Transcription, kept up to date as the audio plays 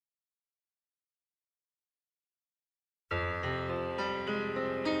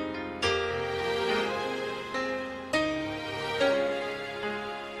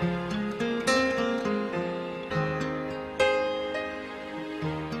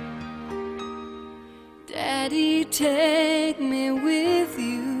Daddy, take me with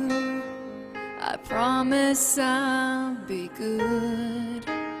you. I promise I'll be good.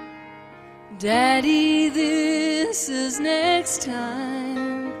 Daddy, this is next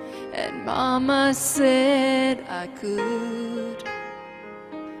time, and Mama said I could.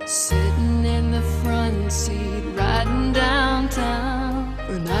 Sitting in the front seat, riding downtown,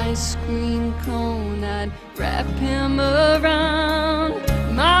 an ice cream cone I'd wrap him around.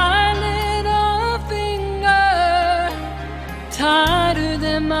 My little finger, tighter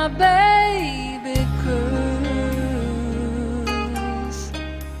than my baby curls.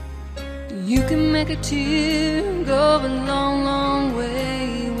 You can make a tear go a long, long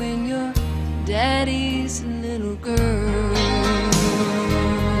way when you're daddy's little girl.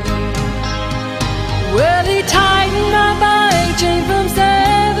 Well, he tightened my bike chain from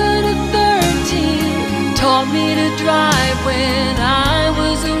 7 to 13, taught me to drive when I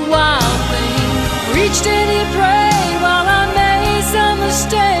was a wild thing, preached and he prayed while I made some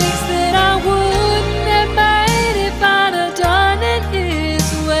mistakes that I wouldn't have made if I'd have done it his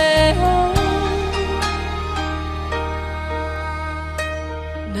way.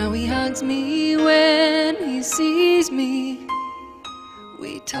 Now he hugs me when he sees me.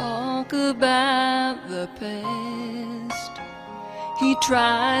 We talk about the past. He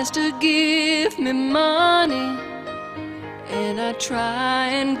tries to give me money, and I try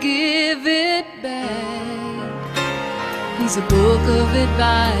and give it back. He's a book of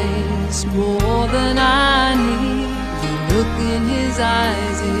advice, more than I need. The look in his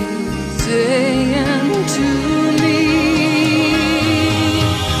eyes is saying to me,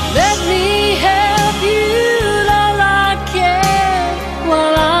 let me help you all I can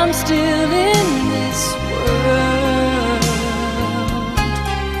while I'm still in this world.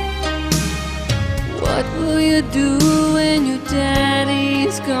 What will you do when your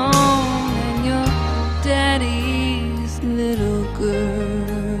daddy's gone and your daddy's little girl?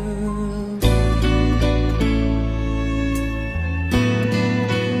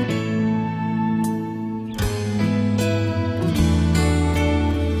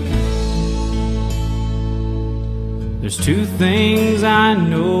 There's two things I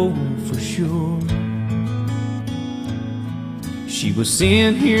know for sure. She was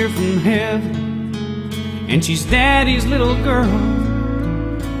sent here from heaven, and she's daddy's little girl.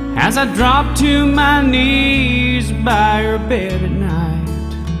 As I drop to my knees by her bed at night,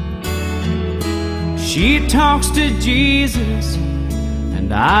 she talks to Jesus,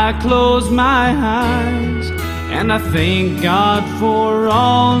 and I close my eyes, and I thank God for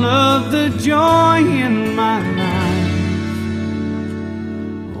all of the joy in my life.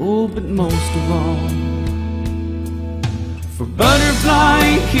 Oh, but most of all, for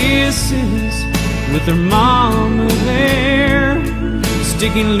butterfly kisses with her mama there,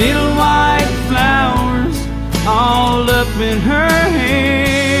 sticking little white flowers all up in her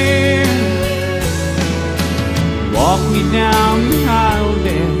hair. Walk me down the aisle,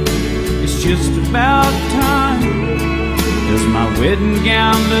 Dad, it's just about time. Does my wedding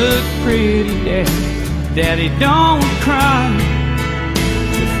gown look pretty, Dad? Daddy, don't cry.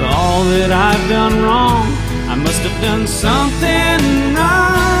 For all that I've done wrong, I must have done something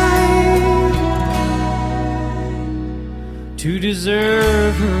right to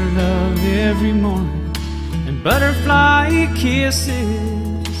deserve her love every morning and butterfly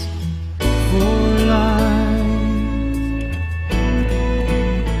kisses for